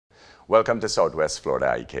Welcome to SWFL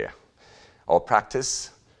Eye Care. Our practice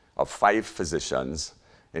of 5 physicians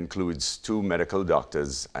includes 2 medical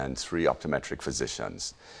doctors and 3 optometric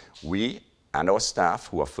physicians. We and our staff,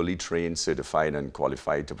 who are fully trained, certified, and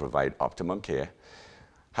qualified to provide optimum care,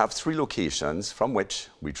 have 3 locations from which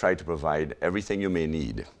we try to provide everything you may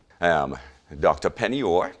need. Dr. Penny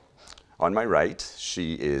Orr, on my right,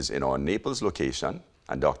 she is in our Naples location,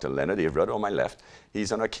 and Dr. Leonard Everett on my left,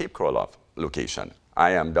 he's on our Cape Coral location.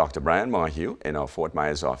 I am Dr. Brian Mahue in our Fort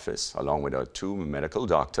Myers office, along with our 2 medical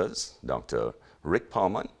doctors, Dr. Rick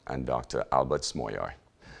Palmer and Dr. Albert Smoyer.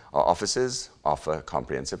 Our offices offer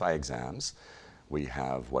comprehensive eye exams. We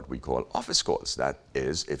have what we call office calls. That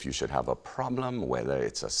is, if you should have a problem, whether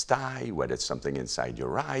it's a sty, whether it's something inside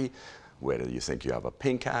your eye, whether you think you have a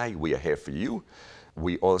pink eye, we are here for you.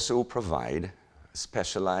 We also provide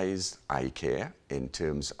specialized eye care in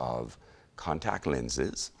terms of contact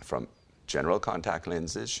lenses, from general contact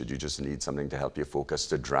lenses, should you just need something to help you focus,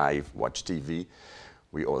 to drive, watch TV.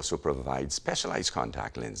 We also provide specialized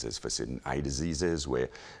contact lenses for certain eye diseases where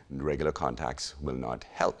regular contacts will not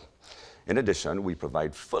help. In addition, we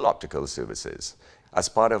provide full optical services. As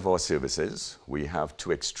part of our services, we have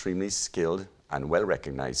 2 extremely skilled and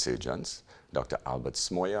well-recognized surgeons, Dr. Albert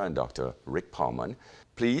Smoyer and Dr. Rick Palmer.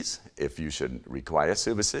 Please, if you should require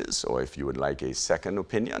services or if you would like a second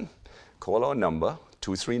opinion, call our number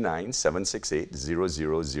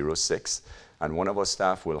 239-768-0006, and one of our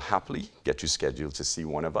staff will happily get you scheduled to see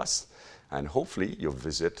one of us, and hopefully your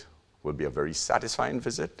visit will be a very satisfying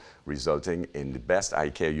visit, resulting in the best eye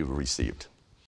care you've received.